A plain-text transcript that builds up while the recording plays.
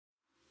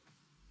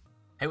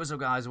Hey, what's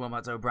up guys, welcome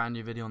back to a brand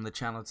new video on the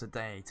channel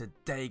today.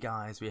 Today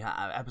guys, we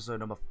have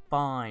episode number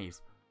 5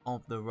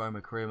 of the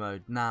Roma career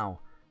mode. Now,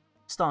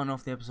 starting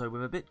off the episode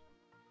with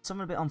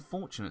something a bit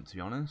unfortunate, to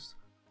be honest.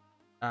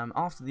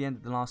 After the end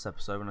of the last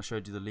episode, when I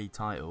showed you the league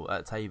table,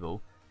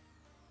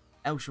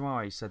 El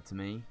Shaarawy said to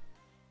me,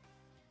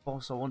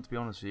 "Boss, I want to be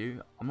honest with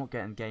you, I'm not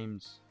getting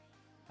games.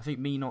 I think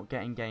me not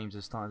getting games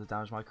is starting to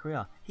damage my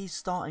career." He's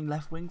starting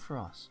left wing for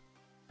us,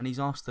 and he's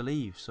asked to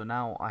leave, so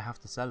now I have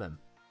to sell him.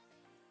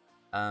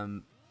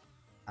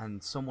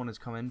 And someone has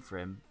come in for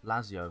him.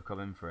 Lazio have come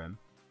in for him.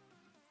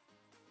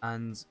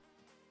 And,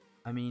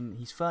 I mean,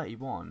 he's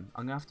 31.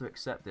 I'm going to have to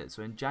accept it.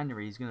 So in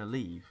January, he's going to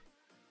leave.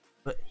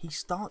 But he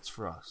starts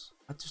for us.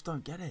 I just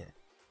don't get it.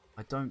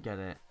 I don't get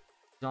it.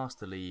 He's asked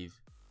to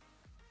leave.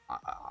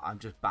 I'm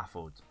just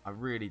baffled. I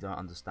really don't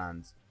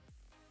understand.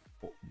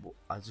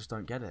 I just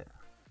don't get it.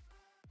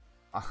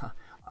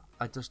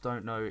 I just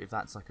don't know if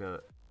that's like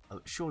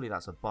surely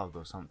that's a bug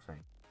or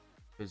something.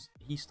 Because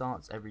he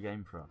starts every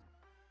game for us.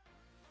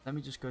 Let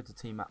me just go to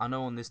team. I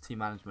know on this team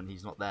management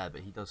he's not there,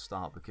 but he does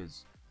start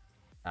because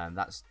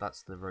that's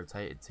the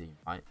rotated team,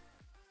 right?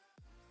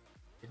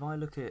 If I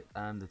look at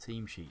the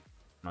team sheet,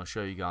 and I'll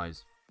show you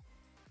guys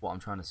what I'm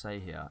trying to say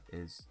here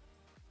is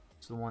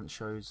it's the one that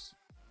shows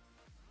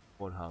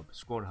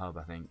squad hub,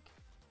 I think,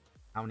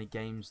 how many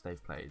games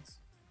they've played,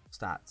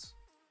 stats,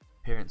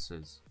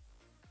 appearances.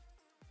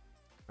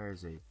 Where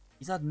is he?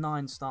 He's had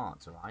 9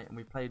 starts, alright, and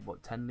we played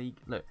what, 10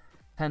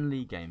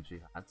 league games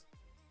we've had,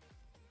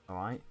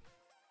 alright.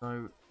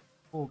 So,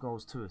 4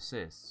 goals, 2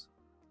 assists.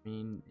 I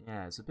mean,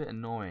 yeah, it's a bit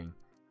annoying.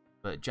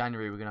 But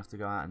January, we're going to have to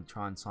go out and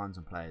try and sign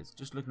some players.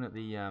 Just looking at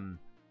the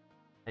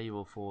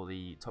table for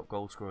the top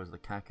goal scorers,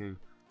 Lukaku.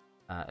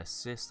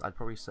 Assist, I'd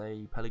probably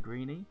say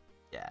Pellegrini.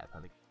 Yeah,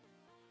 Pellegrini.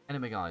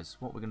 Anyway, guys,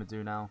 what we're going to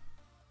do now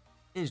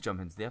is jump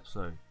into the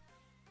episode.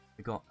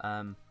 We got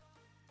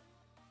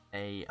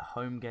a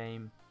home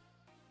game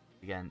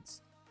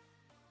against...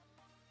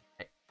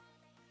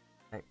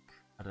 I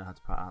don't know how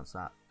to pronounce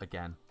that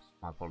again.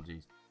 My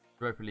apologies.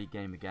 Europa League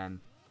game again.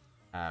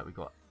 We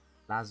got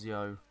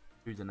Lazio,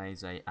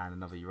 Udinese, and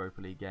another Europa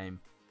League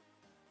game.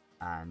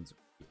 And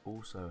we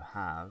also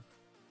have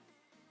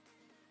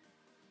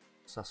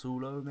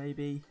Sassuolo,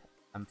 maybe,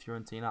 and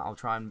Fiorentina. I'll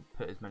try and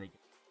put as many.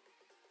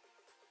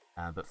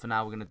 But for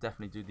now, we're going to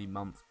definitely do the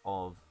month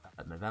of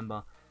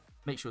November.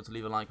 Make sure to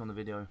leave a like on the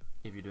video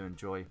if you do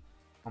enjoy.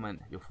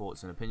 Comment your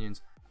thoughts and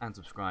opinions, and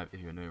subscribe if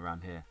you're new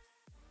around here.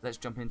 Let's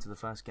jump into the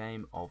first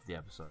game of the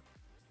episode.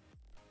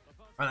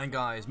 Right then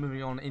guys,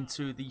 moving on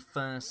into the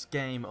first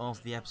game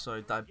of the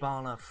episode.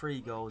 Dybala,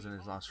 3 goals in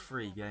his last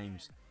 3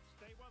 games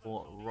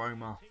for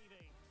Roma.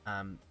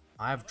 I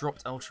have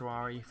dropped El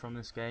Shaarawy from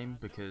this game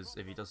because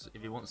if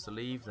he wants to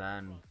leave,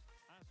 then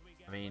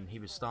I mean he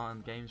was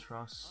starting games for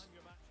us.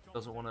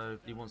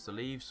 He wants to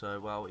leave, so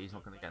well he's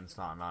not going to get in the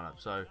starting lineup.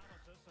 So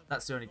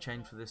that's the only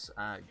change for this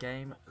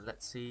game.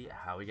 Let's see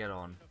how we get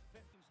on.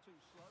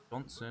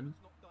 Johnson,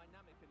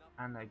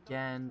 and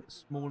again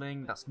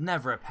Smalling. That's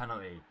never a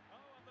penalty.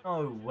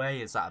 No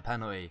way is that a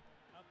penalty.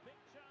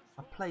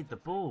 I played the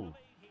ball.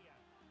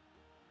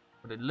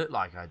 But it looked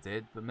like I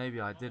did, but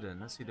maybe I didn't.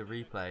 Let's see the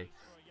replay.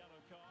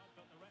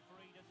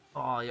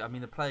 Oh, I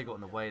mean the player got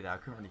in the way there. I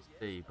couldn't really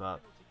see,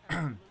 but...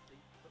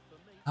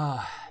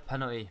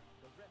 penalty.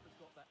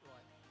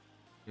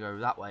 You go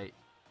that way.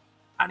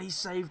 And he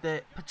saved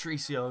it.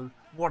 Patricio.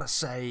 What a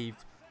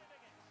save.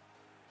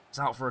 It's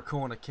out for a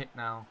corner kick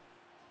now.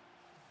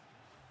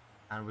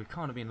 And we've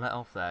kind of been let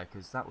off there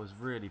because that was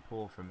really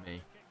poor from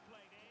me.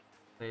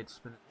 Played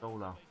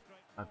Spinazzola.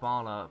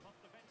 Dybala,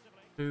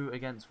 2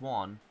 against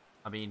 1.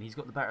 I mean, he's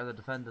got the better of the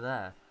defender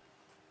there.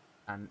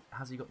 And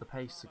has he got the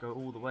pace to go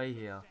all the way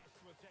here?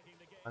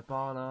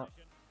 Dybala,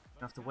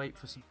 have to wait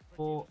for some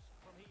support.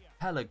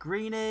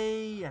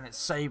 Pellegrini, and it's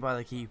saved by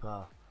the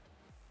keeper.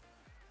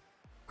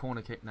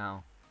 Corner kick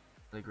now.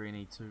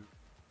 Pellegrini to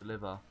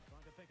deliver.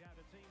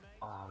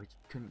 Oh, we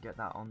couldn't get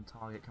that on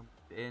target. Come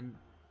in.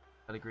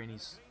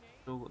 Pellegrini's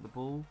still got the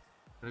ball.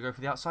 Gonna go for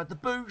the outside. The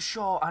boot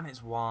shot, and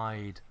it's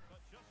wide.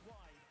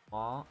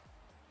 What?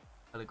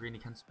 Pellegrini,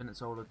 can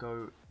Spinazzola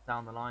go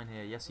down the line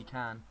here? Yes, he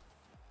can.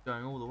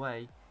 Going all the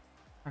way.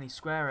 Can he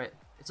square it?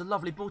 It's a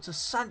lovely ball to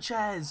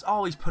Sanchez.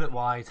 Oh, he's put it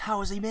wide. How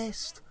has he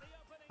missed?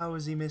 How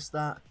has he missed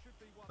that?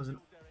 It was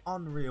an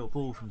unreal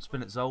ball from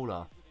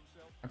Spinazzola.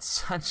 And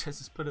Sanchez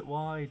has put it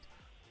wide.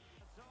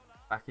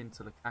 Back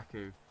into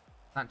Lukaku.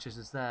 Sanchez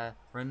is there.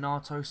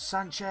 Renato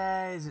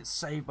Sanchez. It's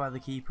saved by the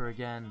keeper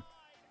again.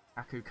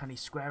 Lukaku, can he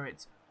square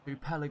it to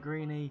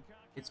Pellegrini?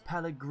 It's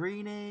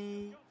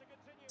Pellegrini.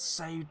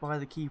 Saved by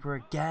the keeper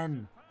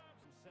again.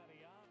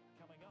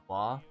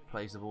 Bar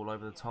plays the ball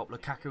over the top.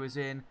 Lukaku is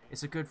in.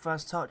 It's a good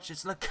first touch.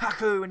 It's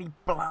Lukaku, and he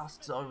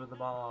blasts over the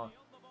bar.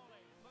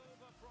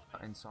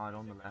 Inside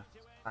on the left.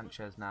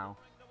 Sanchez now.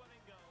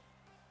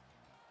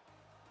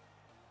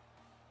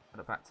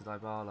 Put it back to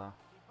Dybala.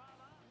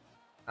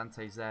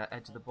 Cristante's there.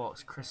 Edge of the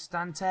box.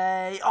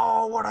 Cristante.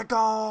 Oh, what a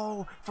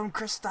goal from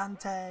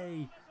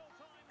Cristante.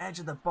 Edge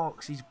of the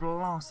box. He's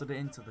blasted it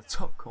into the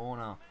top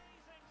corner.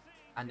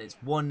 And it's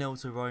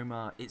 1-0 to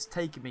Roma. It's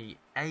taken me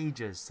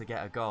ages to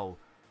get a goal.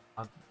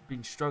 I've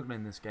been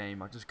struggling this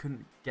game. I just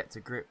couldn't get to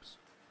grips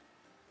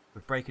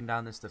with breaking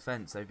down this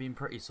defence. They've been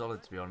pretty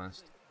solid, to be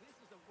honest.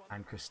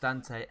 And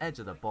Cristante, edge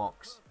of the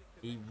box.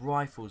 He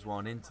rifles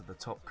one into the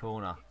top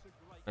corner.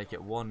 Make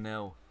it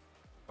 1-0.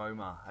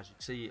 Roma, as you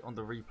see on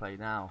the replay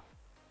now.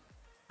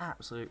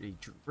 Absolutely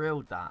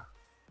drilled that.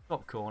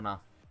 Top corner.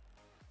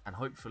 And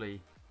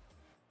hopefully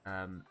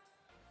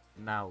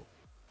now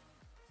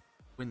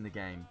win the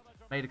game.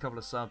 Made a couple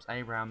of subs.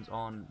 Abraham's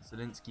on.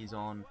 Zielinski's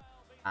on.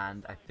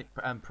 And I think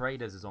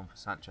Paredes is on for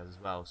Sanchez as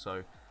well.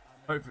 So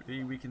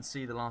hopefully we can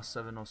see the last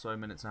 7 or so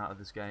minutes out of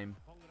this game.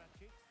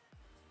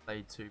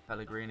 Played to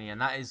Pellegrini.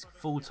 And that is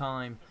full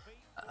time.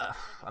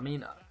 I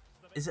mean,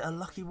 is it a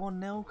lucky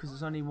 1-0? Because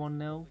it's only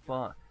 1-0.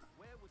 But,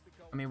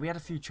 I mean, we had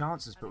a few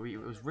chances. But it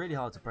was really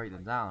hard to break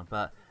them down.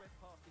 But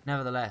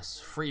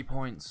nevertheless, 3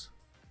 points.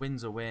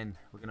 Win's a win.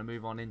 We're going to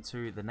move on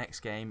into the next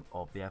game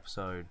of the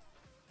episode.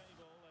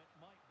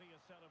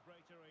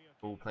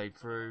 Ball played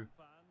through.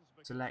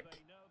 Select.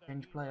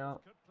 Change player.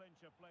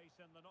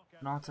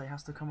 Nate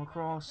has to come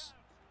across.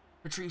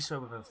 Patricio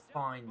with a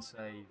fine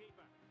save.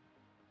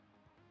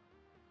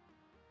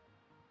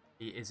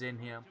 He is in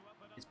here.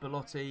 It's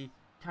Belotti.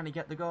 Can he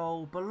get the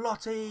goal?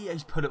 Belotti!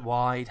 He's put it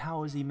wide.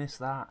 How has he missed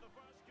that?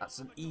 That's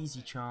an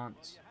easy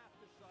chance.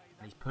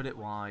 And he's put it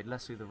wide.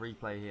 Let's do the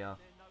replay here.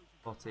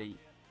 Belotti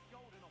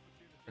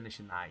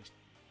finishing that. He's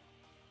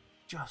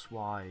just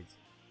wide.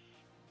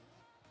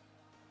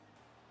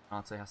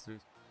 Nate has to do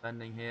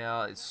defending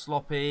here. It's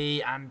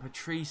sloppy. And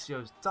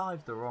Patricio's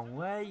dived the wrong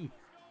way.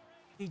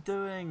 What's he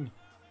doing?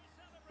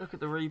 Look at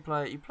the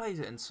replay. He plays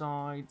it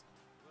inside.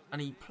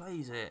 And he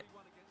plays it.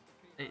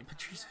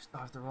 Patricio's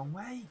dived the wrong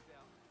way.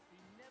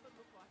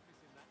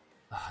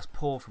 Oh, it's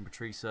poor from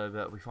Patricio,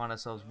 but we find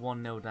ourselves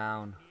 1-0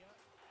 down.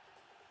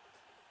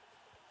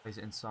 Plays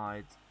it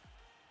inside.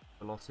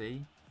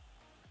 Belotti.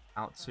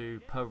 Out to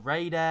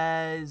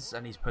Paredes.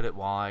 And he's put it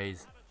wide.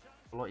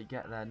 Belotti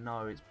get there?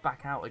 No. It's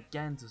back out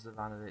again to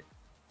Stevanovic.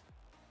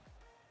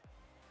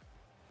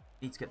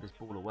 Need to get this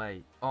ball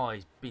away. Oh,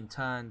 he's been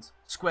turned.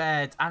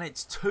 Squared. And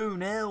it's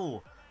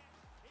 2-0.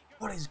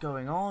 What is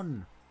going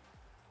on?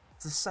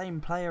 It's the same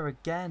player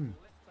again.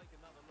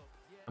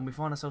 And we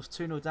find ourselves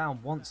 2-0 down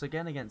once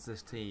again against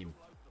this team.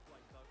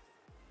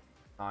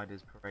 Side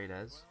is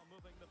Paredes.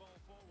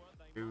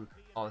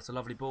 Oh, it's a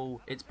lovely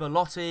ball. It's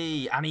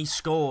Belotti. And he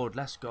scored.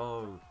 Let's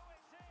go.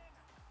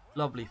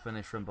 Lovely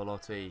finish from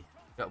Belotti.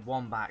 Got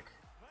one back.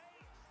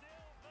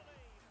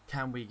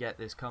 Can we get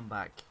this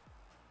comeback?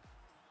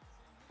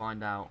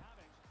 Find out.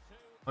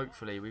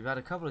 Hopefully. We've had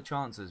a couple of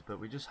chances, but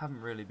we just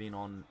haven't really been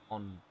on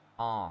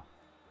our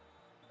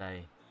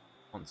day.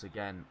 Once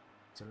again.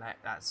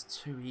 Select. That's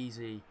too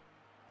easy.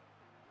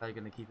 They're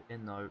going to keep it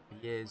in though.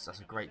 He is. That's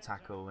a great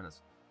tackle. And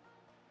it's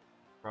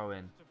throw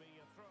in.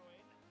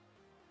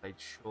 Played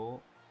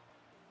short.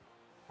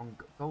 On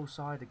goal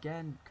side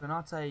again.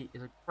 Konate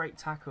is a great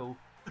tackle.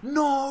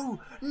 No!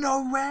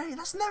 No way!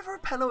 That's never a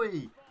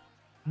penalty!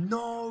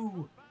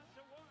 No!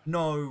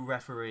 No,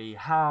 referee.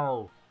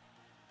 How?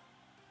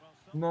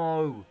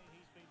 No!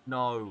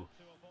 No!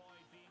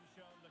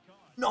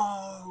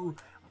 No!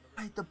 I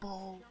played the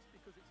ball.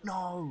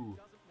 No!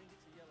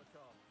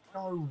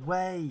 No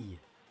way!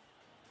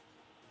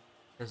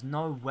 There's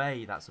no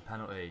way that's a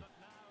penalty.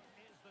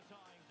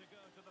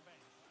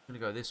 I'm gonna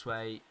go this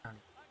way. And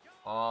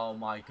oh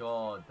my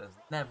god! That's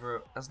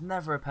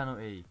never a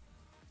penalty.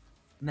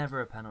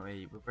 Never a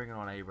penalty. We're bringing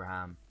on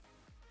Abraham.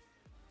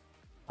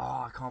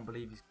 Oh, I can't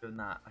believe he's doing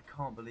that. I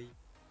can't believe.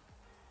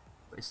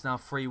 But it's now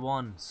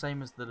 3-1,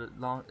 same as the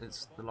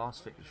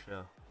last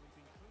fixture.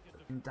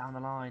 Down the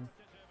line,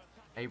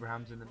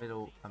 Abraham's in the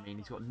middle. I mean,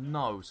 he's got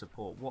no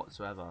support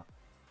whatsoever.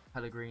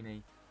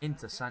 Pellegrini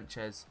into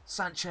Sanchez.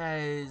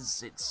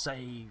 Sanchez, it's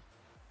saved.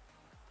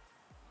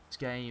 This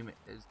game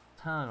is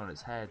turned on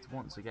its head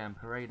once again.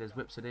 Paredes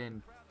whips it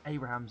in.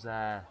 Abraham's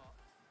there.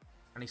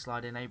 Can he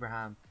slide in?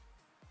 Abraham.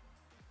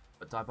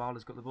 But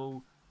Dybala's got the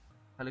ball.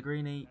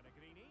 Pellegrini.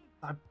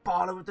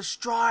 Dybala with the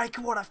strike.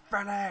 What a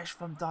finish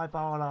from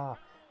Dybala.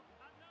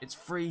 It's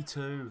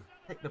 3-2.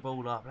 Pick the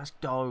ball up. Let's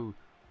go.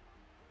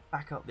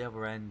 Back up the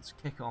other end.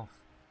 Kick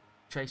off.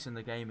 Chasing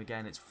the game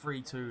again. It's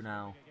 3-2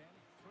 now.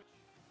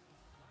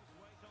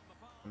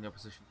 On the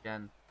opposition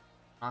again.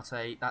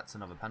 Nate. That's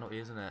another penalty,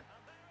 isn't it?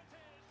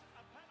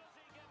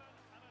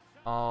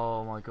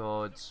 Oh my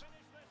god.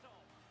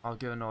 I'll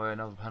give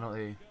another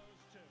penalty.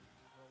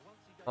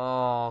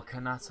 Oh,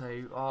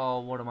 Konate.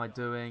 Oh, what am I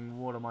doing?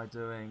 What am I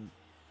doing?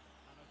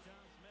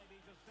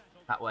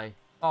 That way.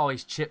 Oh,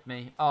 he's chipped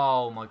me.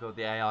 Oh my god,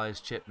 the AI has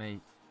chipped me.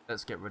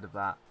 Let's get rid of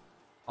that.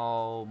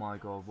 Oh my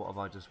god, what have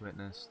I just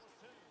witnessed?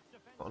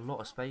 Got a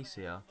lot of space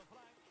here.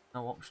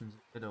 No options in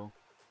the middle.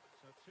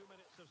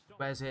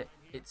 Where's it?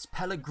 It's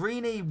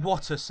Pellegrini.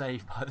 What a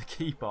save by the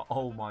keeper.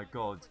 Oh my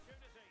god.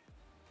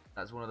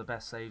 That's one of the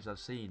best saves I've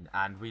seen.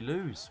 And we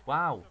lose.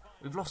 Wow.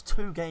 We've lost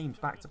 2 games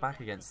back to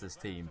back against this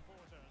team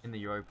in the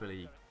Europa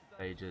League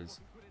stages.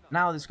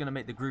 Now this is going to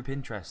make the group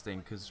interesting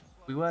because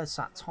we were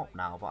sat top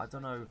now, but I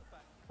don't know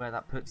where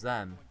that puts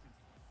them.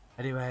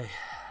 Anyway,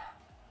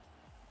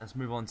 let's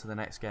move on to the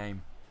next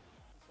game.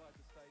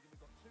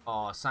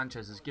 Oh,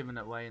 Sanchez has given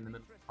it away in the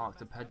middle of the park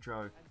to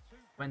Pedro.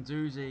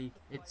 Guendouzi,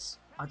 it's...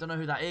 I don't know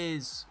who that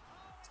is.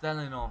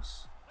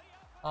 Stelinos.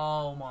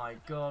 Oh my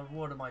god,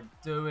 what am I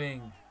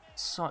doing?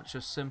 Such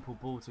a simple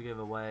ball to give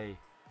away.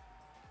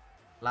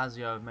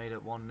 Lazio have made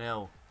it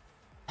 1-0.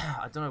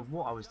 I don't know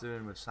what I was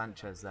doing with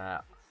Sanchez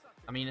there.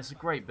 I mean, it's a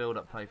great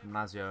build-up play from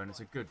Lazio and it's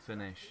a good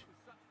finish.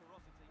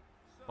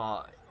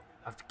 But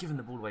I've given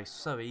the ball away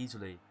so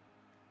easily.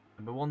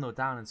 And we're 1-0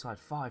 down inside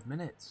 5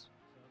 minutes.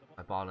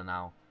 Dybala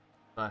now.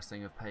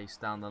 Bursting of pace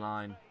down the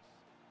line.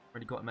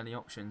 Really got many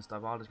options.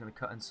 Dybala's going to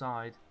cut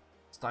inside.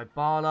 It's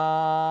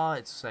Dybala.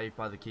 It's saved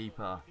by the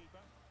keeper.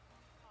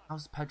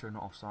 How's Pedro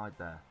not offside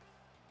there?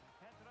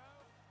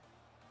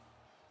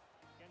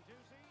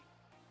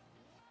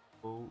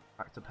 Ball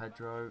back to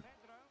Pedro.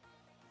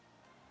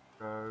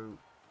 Pedro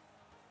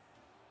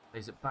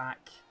plays it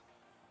back.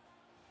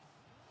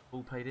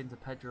 Ball played into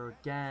Pedro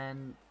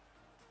again.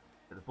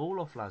 Get the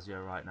ball off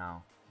Lazio right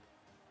now.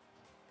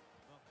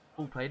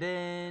 Ball played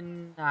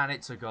in, and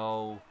it's a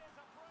goal.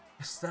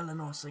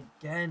 Stelinos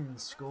again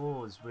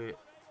scores. We're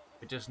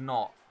just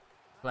not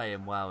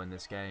playing well in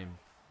this game.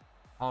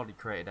 Hardly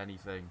created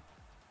anything.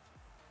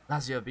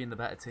 Lazio being the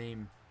better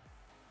team.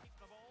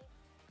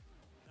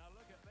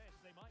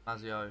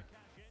 Lazio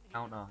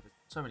counter. There's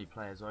so many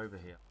players over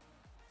here.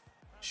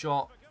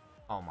 Shot.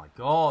 Oh my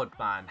god,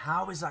 man.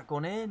 How is that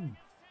gone in?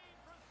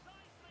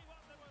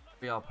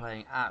 We are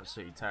playing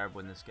absolutely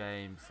terrible in this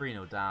game.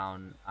 3-0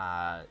 down.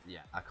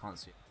 Yeah, I can't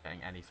see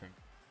getting anything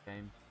from the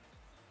game.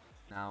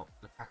 Now,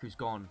 Lukaku's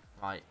gone.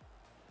 Right.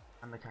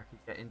 Can Lukaku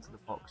get into the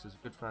box? There's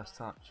a good first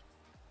touch.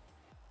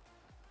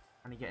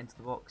 Can he get into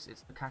the box?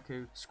 It's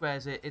Lukaku.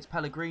 Squares it. It's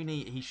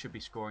Pellegrini. He should be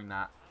scoring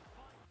that.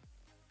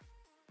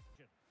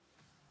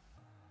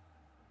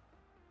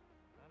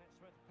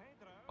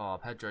 Oh,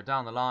 Pedro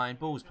down the line.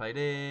 Ball's played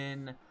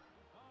in.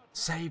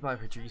 Saved by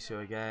Patricio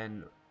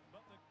again.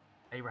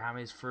 Abraham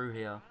is through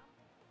here.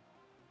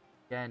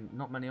 Again,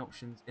 not many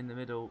options in the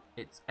middle.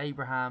 It's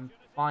Abraham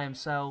by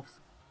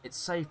himself. It's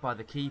saved by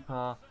the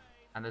keeper.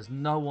 And there's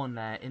no one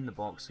there in the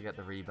box to get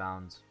the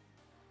rebound.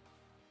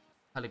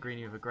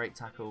 Pellegrini with a great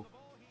tackle.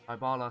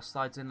 Dybala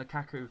slides in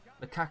Lukaku.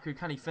 Lukaku,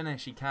 can he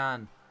finish? He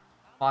can.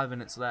 5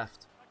 minutes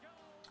left.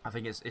 I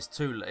think it's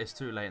too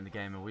late in the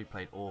game and we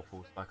played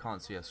awful. So I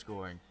can't see us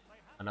scoring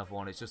another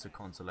one. It's just a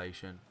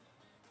consolation.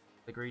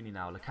 Pellegrini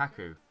now.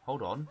 Lukaku.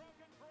 Hold on.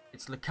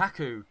 It's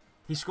Lukaku.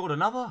 He scored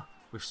another.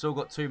 We've still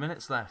got 2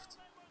 minutes left.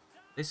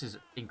 This is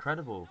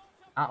incredible.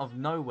 Out of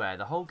nowhere,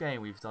 the whole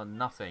game we've done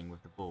nothing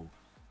with the ball.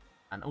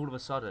 And all of a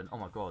sudden, oh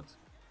my god.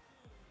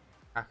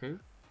 Lukaku.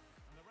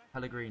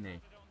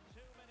 Pellegrini.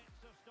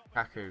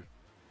 Lukaku.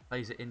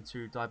 Plays it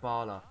into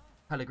Dybala.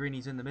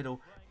 Pellegrini's in the middle.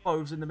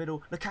 Bove's in the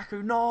middle.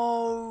 Lukaku,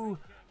 no!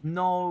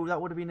 No, that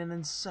would have been an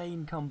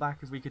insane comeback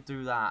if we could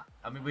do that.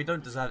 I mean, we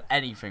don't deserve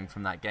anything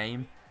from that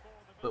game.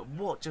 But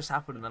what just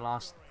happened in the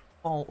last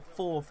 4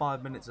 or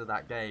 5 minutes of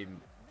that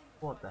game?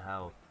 What the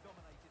hell?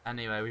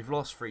 Anyway, we've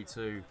lost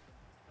 3-2.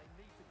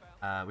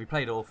 We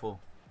played awful.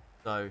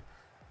 So,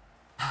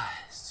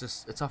 it's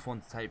just a tough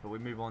one to take. But we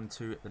move on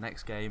to the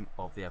next game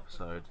of the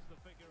episode.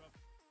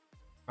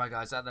 Right,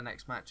 guys, at the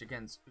next match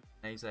against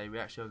Udinese, we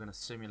actually are going to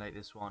simulate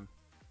this one.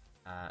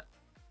 I'm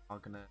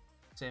going to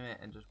sim it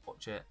and just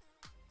watch it.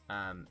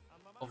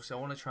 Obviously, I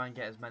want to try and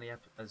get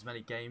as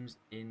many games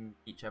in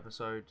each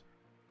episode.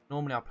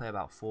 Normally, I play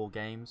about 4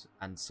 games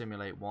and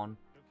simulate one,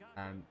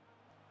 and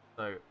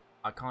so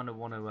I kind of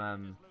want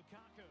to,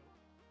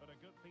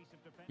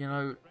 you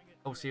know,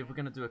 obviously, if we're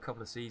going to do a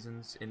couple of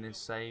seasons in this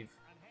save,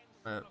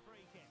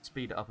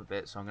 speed it up a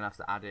bit. So I'm going to have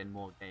to add in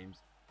more games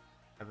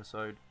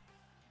episode.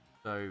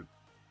 So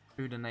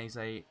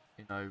Udinese,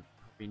 you know,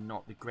 probably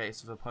not the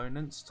greatest of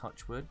opponents,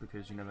 touch wood,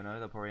 because you never know,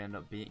 they'll probably end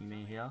up beating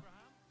me here.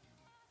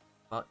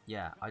 But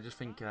yeah, I just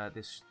think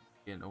this should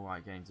be an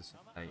alright game to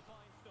simulate.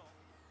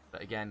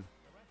 But again,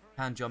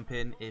 can jump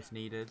in if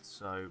needed,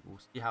 so we'll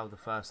see how the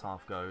first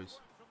half goes,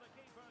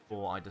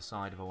 or I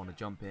decide if I want to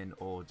jump in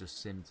or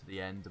just sim to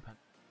the end, depending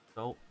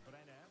on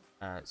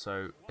the result.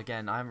 So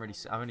again, I've only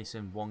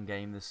simmed 1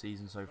 game this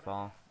season so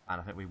far,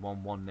 and I think we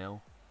won 1-0.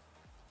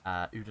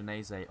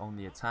 Udinese on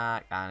the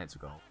attack, and it's a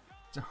goal.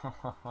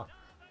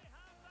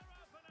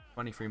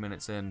 23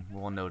 minutes in,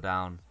 1-0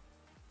 down.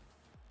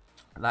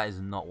 That is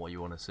not what you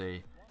want to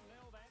see.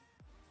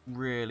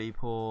 Really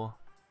poor,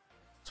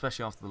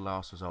 especially after the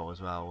last result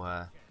as well,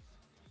 where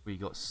we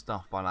got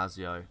stuffed by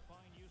Lazio.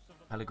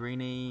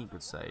 Pellegrini,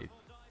 good save.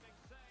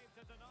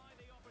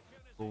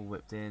 Ball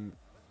whipped in.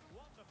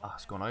 Oh,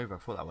 it's gone over. I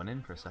thought that went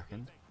in for a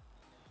second.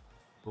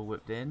 Ball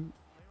whipped in.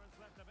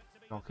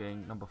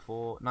 Knocking, number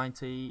 4,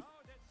 90.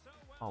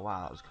 Oh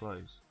wow, that was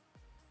close.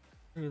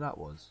 Who that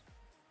was?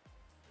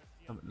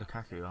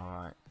 Lukaku,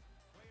 alright.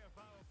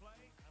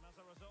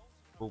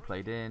 Ball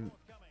played in.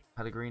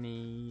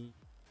 Pellegrini.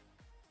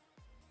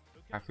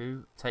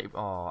 Lukaku.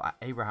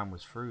 Abraham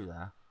was through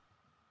there.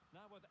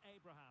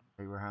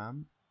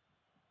 Abraham.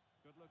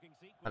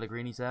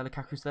 Pellegrini's there.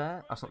 Lukaku's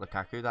there. That's not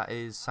Lukaku. That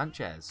is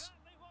Sanchez.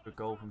 Good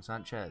goal from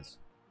Sanchez.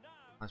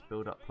 Nice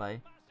build-up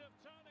play.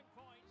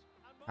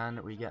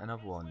 Can we get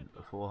another one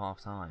before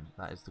half-time?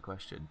 That is the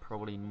question.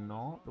 Probably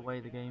not, the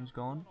way the game's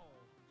gone.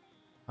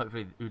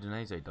 Hopefully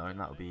Udinese don't.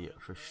 That would be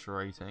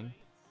frustrating.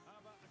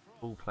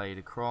 Ball played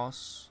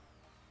across.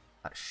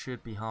 That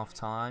should be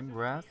half-time.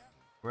 Ref.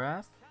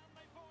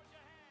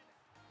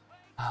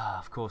 Ah,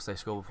 of course they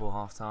score before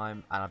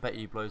half-time. And I bet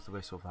he blows the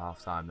whistle for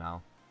half-time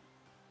now.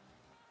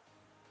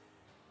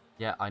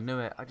 Yeah, I knew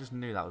it. I just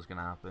knew that was going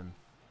to happen.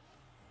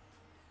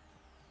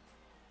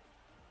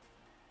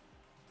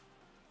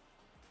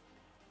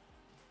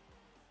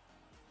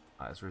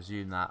 Right, let's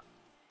resume that.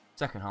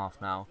 Second half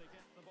now.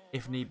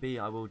 If need be,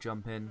 I will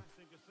jump in.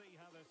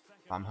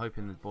 But I'm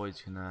hoping the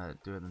boys can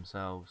do it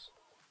themselves.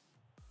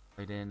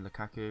 Played in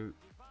Lukaku,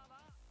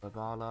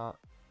 Babala,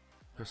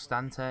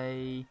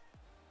 Cristante.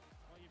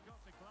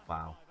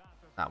 Wow,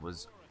 that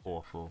was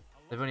awful.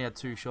 They've only had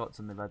 2 shots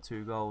and they've had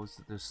 2 goals.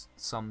 That just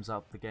sums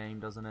up the game,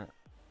 doesn't it?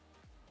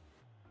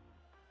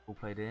 Ball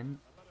played in.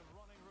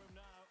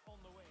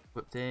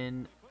 Whipped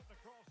in.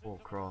 Ball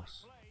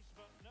cross.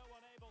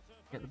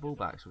 Get the ball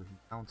back so we can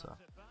counter.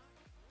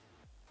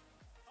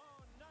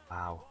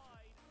 Wow.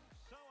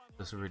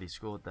 Just really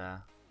scored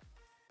there.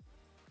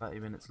 30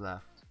 minutes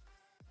left.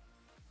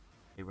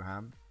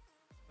 Abraham.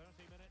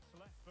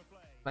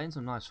 Playing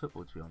some nice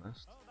football, to be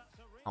honest.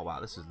 Oh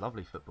wow, this is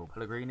lovely football.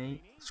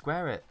 Pellegrini.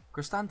 Square it.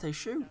 Cristante,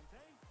 shoot.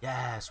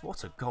 Yes,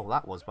 what a goal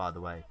that was, by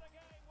the way.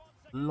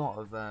 A lot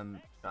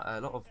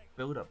of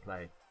build-up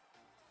play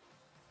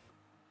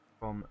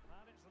from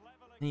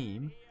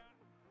team.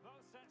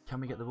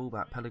 Can we get the ball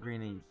back?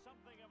 Pellegrini,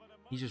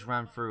 he just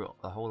ran through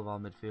the whole of our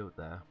midfield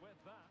there.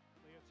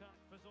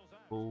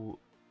 Ball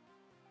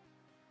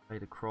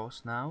played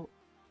across now.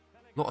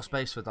 A lot of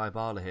space for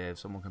Dybala here if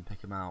someone can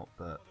pick him out,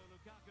 but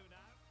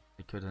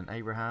they couldn't.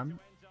 Abraham.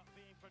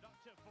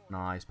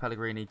 Nice.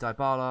 Pellegrini.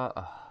 Dybala.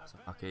 Oh, so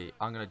lucky.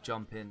 I'm going to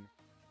jump in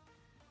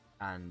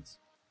and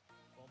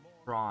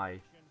try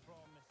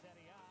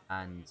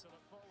and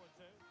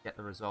get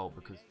the result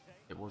because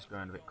it was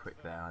going a bit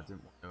quick there. I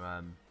didn't want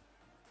to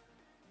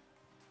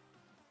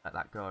let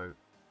that go.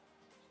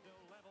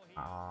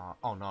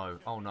 Oh no,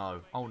 oh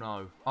no, oh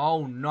no,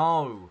 oh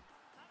no!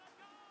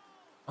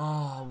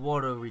 Oh,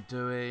 what are we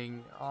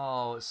doing?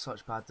 Oh, it's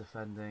such bad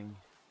defending.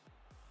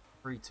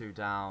 3-2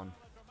 down.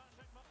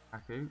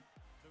 Lukaku.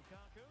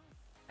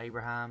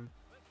 Abraham.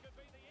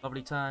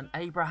 Lovely turn.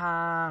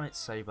 Abraham! It's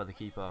saved by the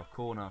keeper.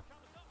 Corner.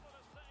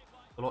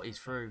 Belotti's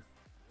through.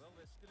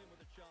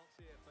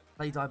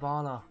 Play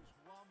Dybala.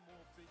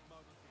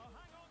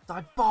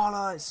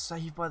 Dybala! It's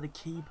saved by the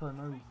keeper.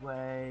 No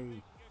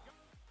way.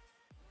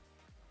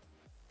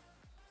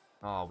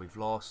 Oh, we've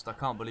lost. I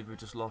can't believe we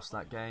just lost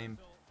that game.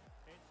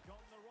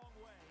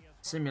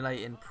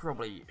 Simulating,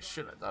 probably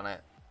should have done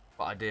it,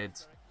 but I did.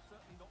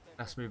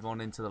 Let's move on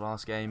into the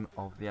last game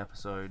of the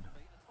episode.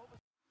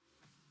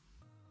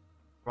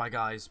 Right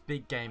guys,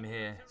 big game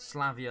here.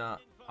 Slavia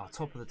are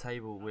top of the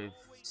table with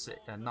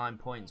 9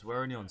 points.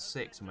 We're only on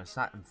 6 and we're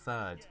sat in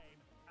 3rd.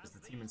 As the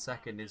team in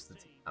 2nd is the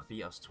team that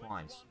beat us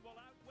twice.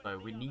 So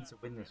we need to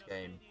win this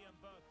game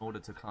in order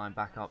to climb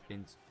back up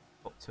into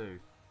top 2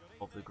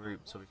 of the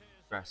group so we can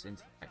progress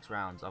into the next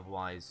rounds.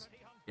 Otherwise,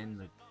 in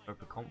the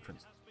Europa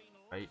Conference,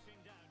 right?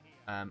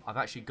 I've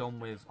actually gone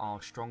with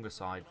our stronger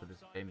side for this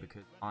game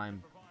because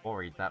I'm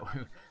worried that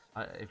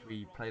if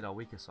we played our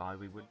weaker side,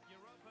 we wouldn't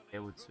be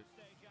able to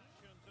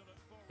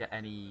get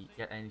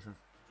anything from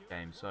the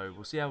game. So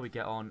we'll see how we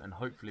get on, and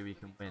hopefully we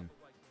can win.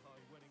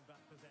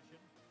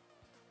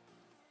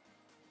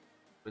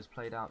 It's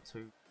played out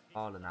to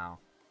Bala now.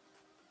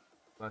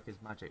 Work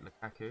his magic.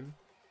 Lukaku.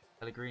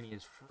 Pellegrini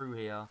is through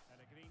here.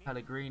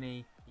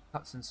 Pellegrini, he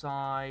cuts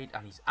inside,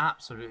 and he's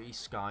absolutely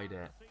skied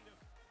it.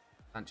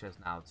 Sanchez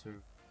now to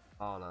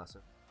Bala. That's a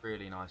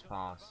really nice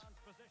pass.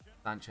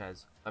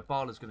 Sanchez.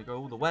 Bala's going to go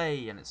all the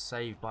way, and it's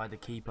saved by the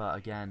keeper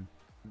again.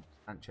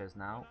 Sanchez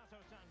now.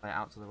 Play it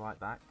out to the right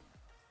back.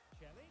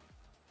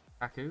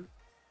 Lukaku.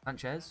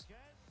 Sanchez.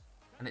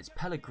 And it's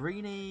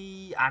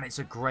Pellegrini. And it's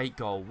a great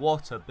goal.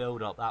 What a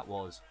build-up that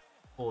was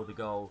for the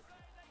goal.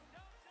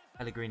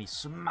 Pellegrini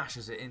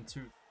smashes it into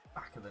the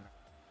back of the net.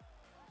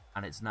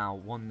 And it's now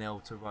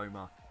 1-0 to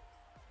Roma.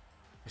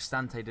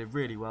 Cristante did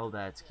really well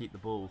there to keep the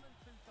ball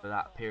for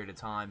that period of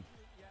time.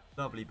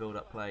 Lovely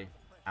build-up play.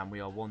 And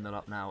we are 1-0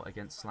 up now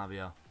against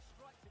Slavia.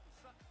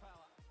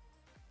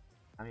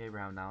 Tammy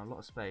Abraham now. A lot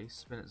of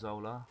space.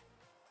 Spinazzola.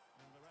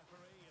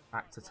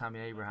 Back to Tammy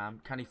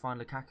Abraham. Can he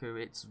find Lukaku?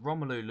 It's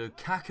Romelu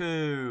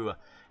Lukaku.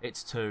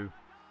 It's 2.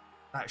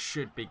 That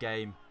should be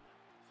game.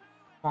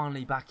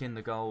 Finally back in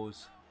the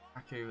goals.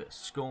 Lukaku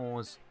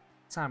scores.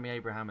 Tammy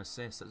Abraham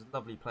assists. That's a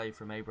lovely play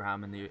from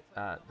Abraham in the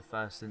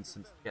first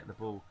instance to get the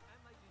ball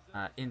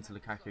into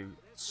Lukaku.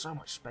 So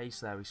much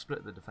space there. We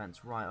split the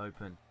defence right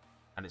open.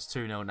 And it's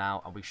 2-0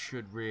 now. And we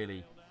should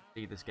really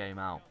see this game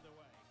out.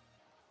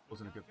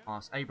 Wasn't a good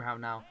pass. Abraham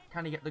now.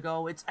 Can he get the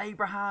goal? It's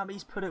Abraham.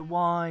 He's put it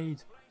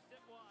wide.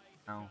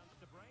 Now.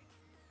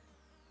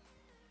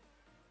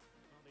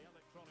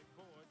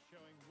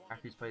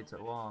 Lukaku's played to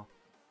Aouar.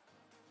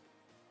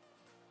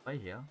 Play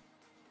here.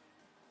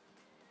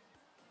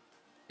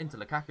 Into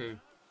Lukaku.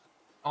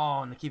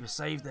 Oh, and the keeper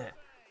saved it.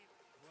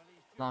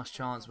 Last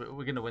chance. We're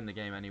going to win the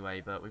game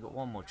anyway, but we've got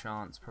one more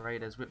chance.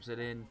 Paredes whips it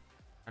in,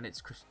 and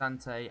it's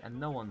Cristante, and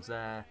no one's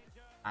there.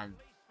 And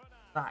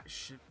that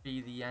should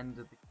be the end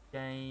of the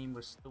game.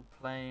 We're still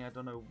playing. I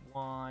don't know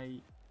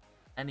why.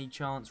 Any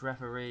chance,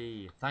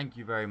 referee? Thank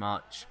you very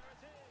much.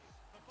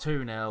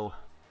 2-0.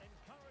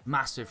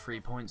 Massive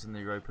 3 points in the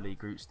Europa League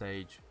group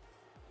stage.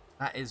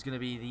 That is going to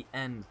be the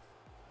end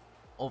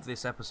of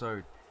this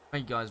episode.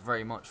 Thank you guys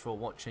very much for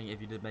watching. If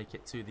you did make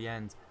it to the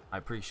end, I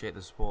appreciate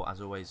the support.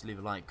 As always, leave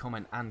a like,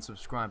 comment, and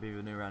subscribe if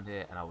you're new around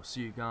here. And I will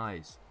see you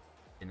guys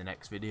in the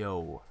next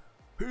video.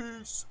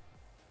 Peace!